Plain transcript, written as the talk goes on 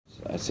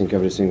I think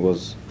everything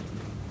was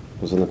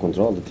under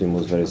control. The team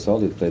was very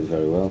solid, played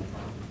very well,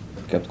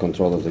 kept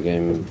control of the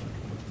game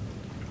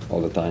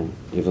all the time.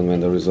 Even when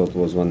the result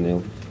was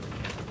 1-0,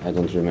 I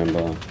don't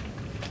remember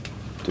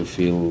to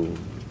feel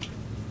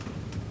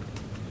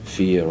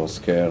fear or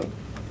scared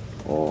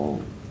or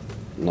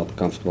not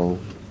comfortable.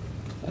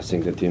 I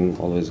think the team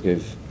always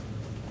gave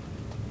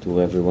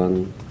to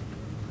everyone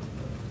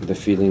the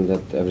feeling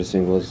that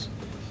everything was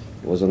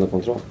under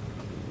control.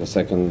 The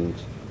second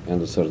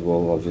and the third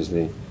goal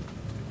obviously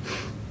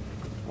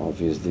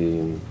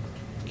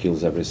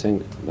kills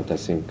everything, but I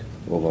think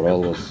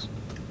overall was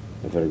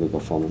a very good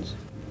performance.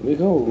 We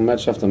go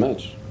match after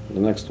match. The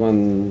next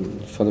one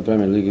for the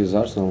Premier League is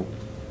Arsenal.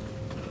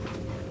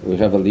 We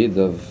have a lead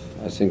of,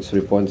 I think,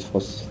 3 points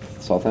for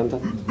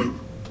Southampton,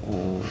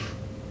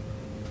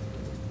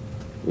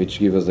 which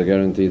gives us the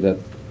guarantee that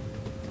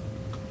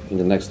in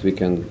the next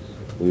weekend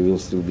we will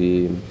still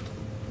be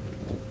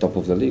top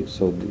of the league.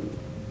 So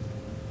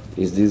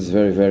is this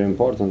very, very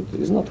important?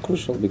 It's not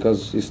crucial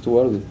because it's too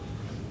early,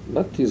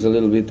 but it's a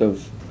little bit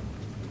of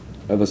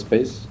a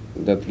space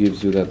that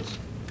gives you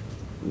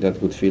that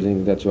good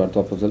feeling that you are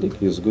top of the league.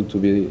 It's good to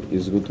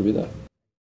be there.